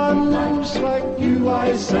 Once like you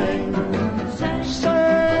I sang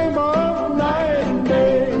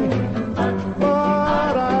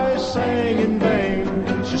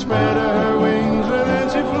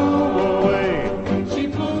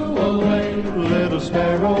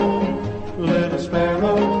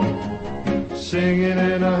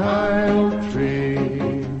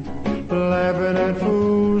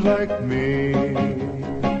fools like me,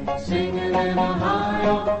 Singing in a high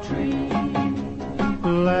oak tree.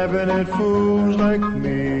 laughing at fools like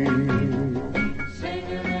me.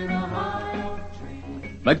 Singing in a high oak tree.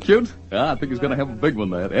 That cute? Yeah, I think he's going to have a big one,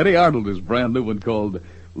 that. Eddie Arnold is brand new one called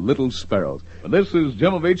Little Sparrows. And this is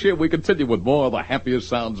Jim Avicii. We continue with more of the happiest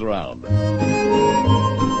sounds around.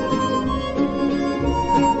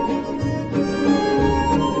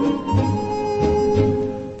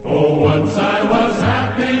 Oh, once I was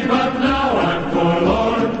happy, but now I'm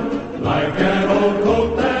forlorn. Like an old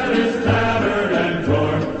coat that is tattered and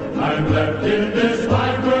torn. I'm left in this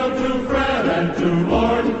wide world to fret and to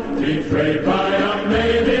mourn. Betrayed by a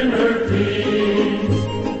maid in her teens.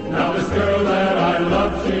 Now this girl that I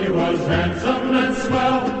loved, she was handsome and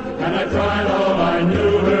swell. And I tried all I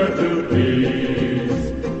knew her to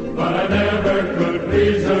please. But I never could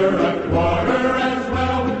please her a quarter as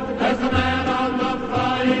well as the man on the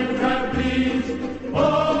flying trapeze.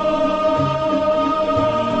 Oh,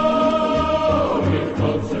 he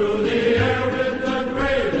floats through the air with the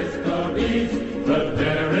greatest of ease. The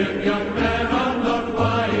daring young man on the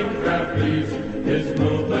flying trapeze. His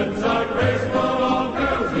movements are graceful, all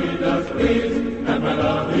girls he does please, and my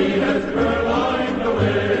love he has purloined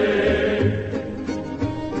away.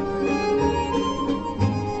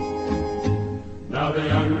 Now the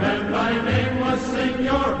young man by name was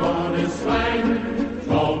Senor Bonislang,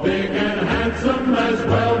 tall, big, and handsome, as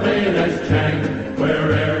well made as Chang.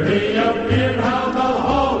 Where'er he appeared, how the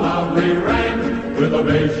hall loudly rang, with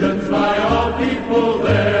ovations by all people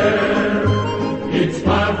there. He'd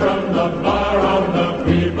smile from the bar on the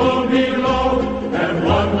people below, and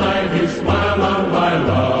one night he smiled on my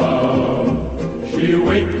love. She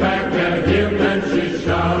winked back at him and she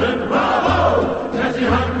shouted, bravo, as he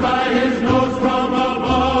hung by his nose from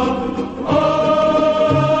above.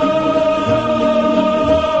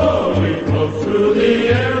 Oh, he floats through the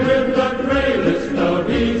air with the greatest of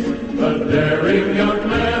ease, the daring young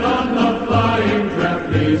man on the flying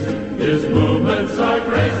trapeze. His movements are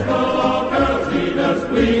graceful, all girls he does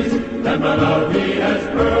please, and my love he has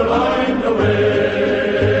purloined away.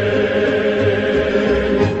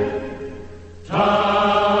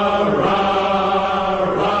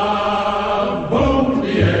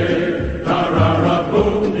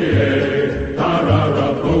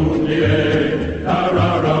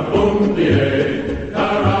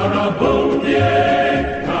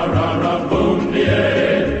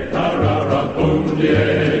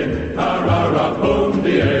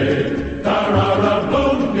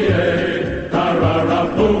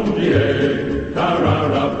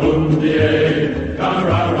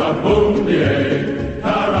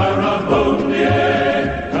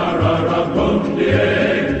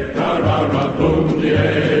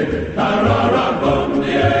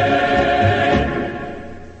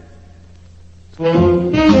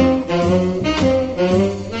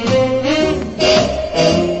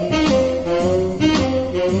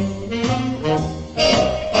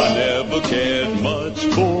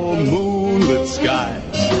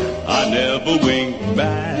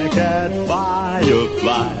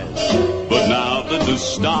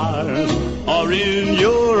 Stars are in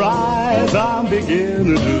your eyes, I'm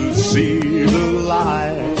beginning to see the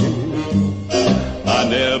light. I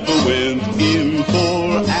never went in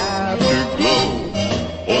for afterglow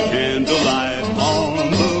or candlelight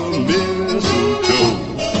on the mistletoe,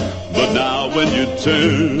 but now when you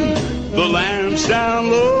turn the lamps down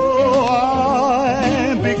low,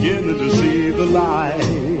 I'm beginning to see the light.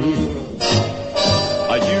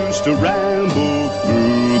 I used to ramble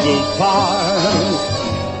through the park,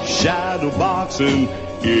 shadow boxing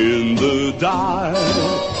in the dark.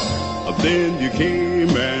 Then you came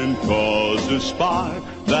and caused a spark.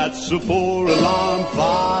 That's a 4-alarm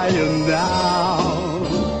fire now.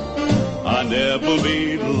 I never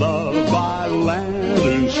made love by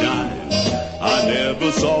lantern shine. I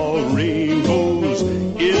never saw rainbows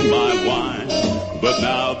in my wine. But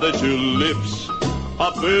now that your lips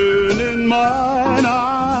are burning mine,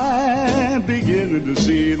 I'm beginning to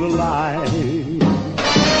see the light.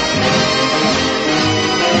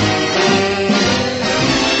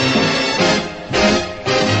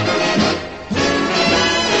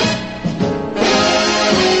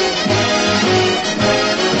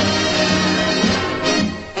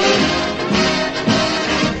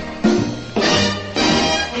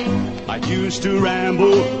 To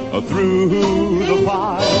ramble through the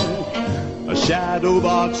park, a shadow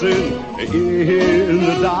boxing in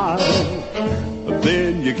the dark.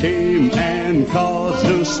 Then you came and caused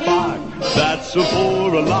a spark. That's a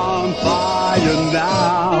 4-alarm fire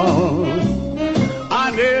now.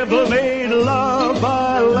 I never made love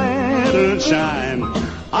by lantern shine.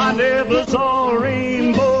 I never saw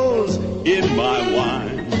rainbow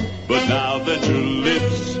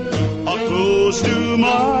close to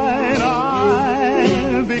mine,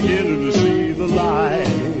 I'm beginning to see the light.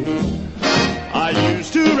 I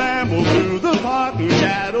used to ramble through the park, through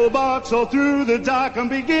shadow box, all through the dark. I'm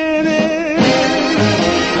beginning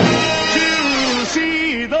to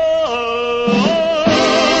see the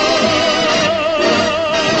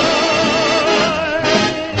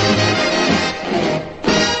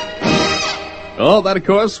Oh, that, of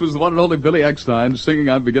course, was the one and only Billy Eckstine singing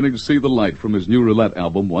I'm Beginning to See the Light from his new Roulette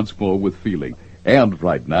album, Once More with Feeling. And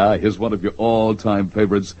right now, here's one of your all-time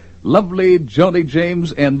favorites, lovely Joni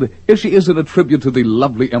James, and here she is in a tribute to the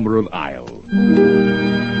lovely Emerald Isle.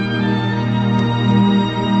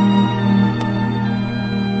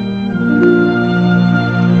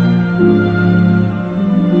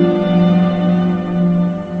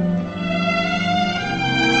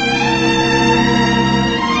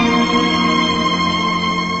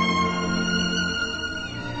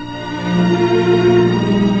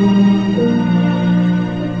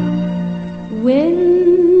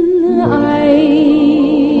 When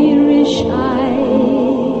Irish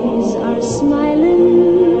eyes are smiling,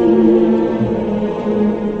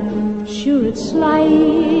 sure it's like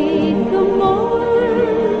a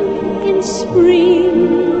morn in spring,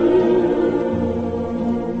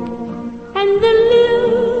 and the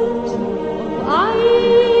lilt of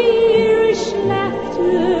Irish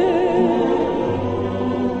laughter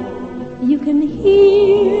you can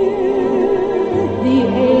hear the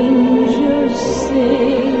angels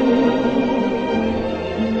sing.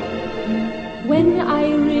 When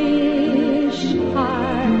Irish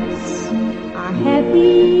hearts are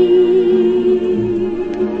happy,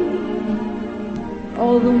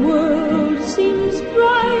 all the world seems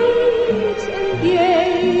bright and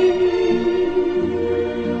gay.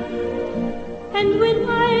 And when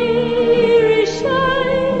Irish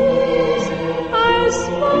eyes are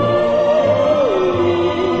smiling,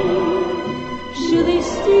 should they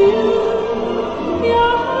steal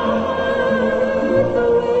your heart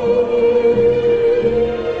away?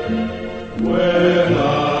 When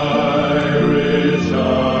Irish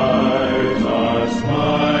eyes are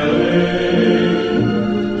smiling,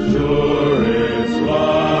 sure it's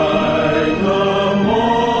like the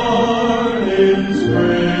morning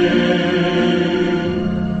spring.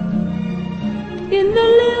 In the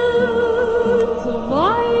lilt of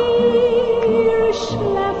Irish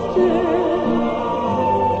laughter,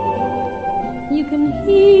 you can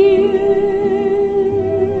hear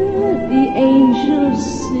the angels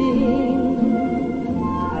sing.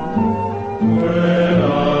 When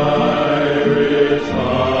Irish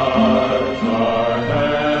hearts are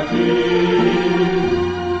happy,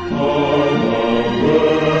 all the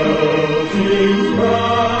world seems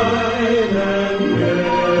bright and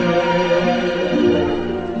gay.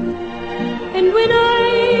 And when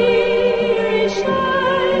Irish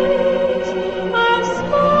eyes are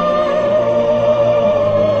smiling,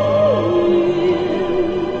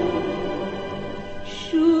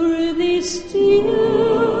 sure they steal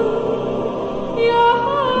your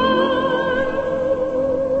heart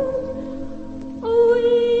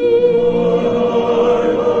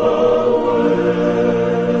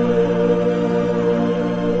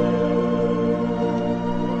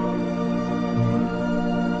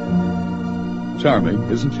Charming,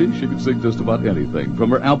 isn't she? She can sing just about anything. From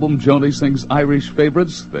her album, Joni Sings Irish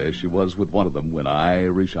Favorites, there she was with one of them, When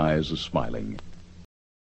Irish Eyes Are Smiling.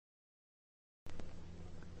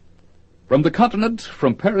 From the continent,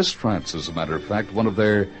 from Paris, France, as a matter of fact, one of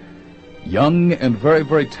their young and very,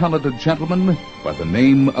 very talented gentlemen by the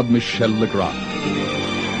name of Michel Legrand.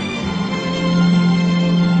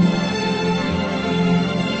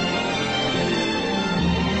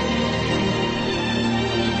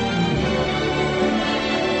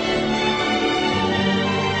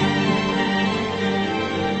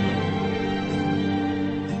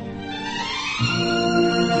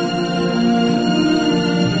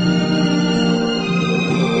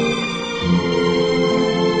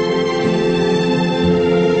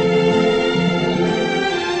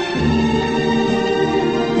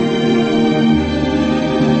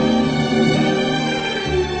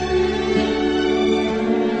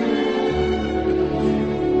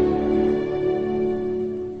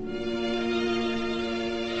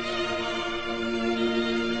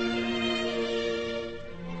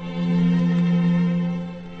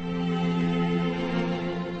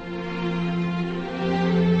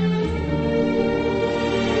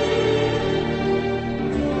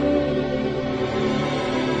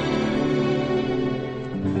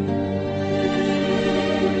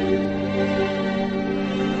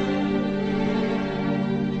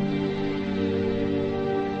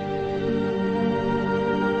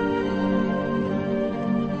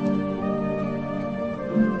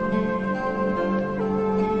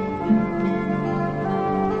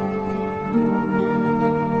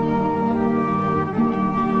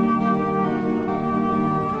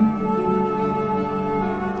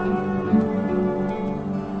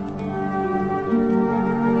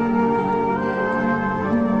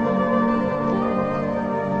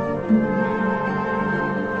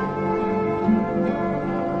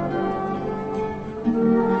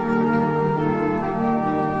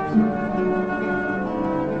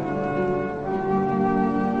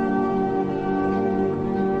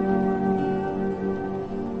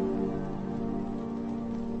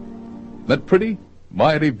 That pretty?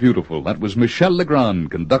 Mighty beautiful. That was Michel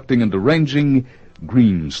Legrand conducting and arranging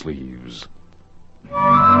Greensleeves.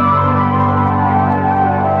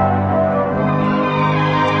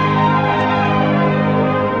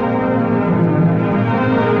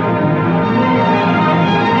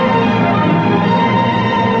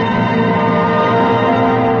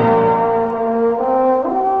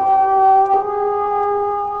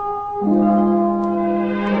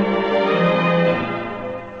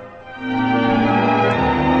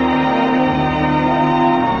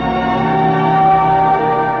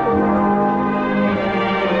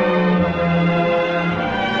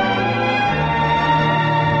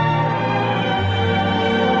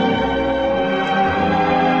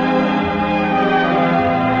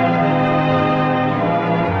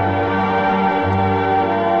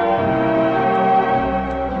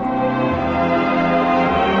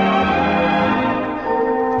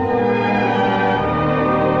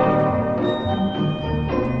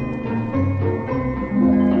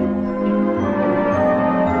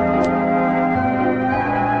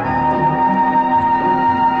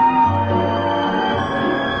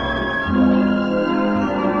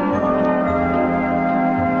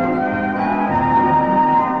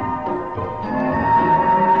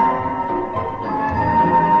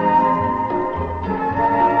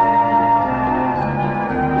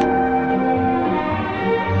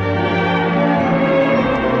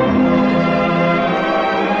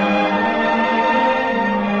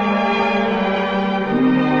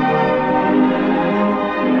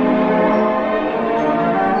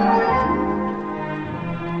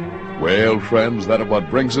 Well, friends, that about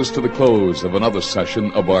brings us to the close of another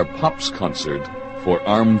session of our Pops concert for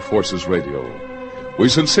Armed Forces Radio. We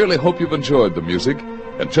sincerely hope you've enjoyed the music,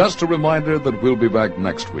 and just a reminder that we'll be back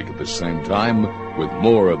next week at the same time with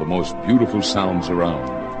more of the most beautiful sounds around.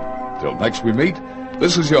 Till next we meet,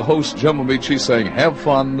 this is your host, Jim Amici, saying have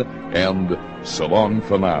fun and so long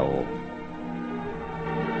for now.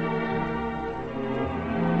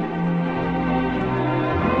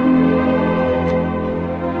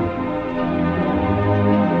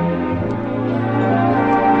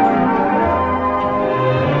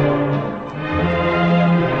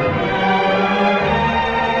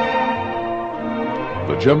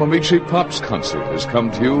 Jim Amici Pops Concert has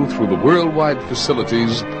come to you through the worldwide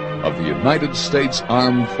facilities of the United States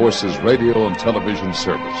Armed Forces Radio and Television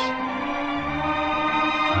Service.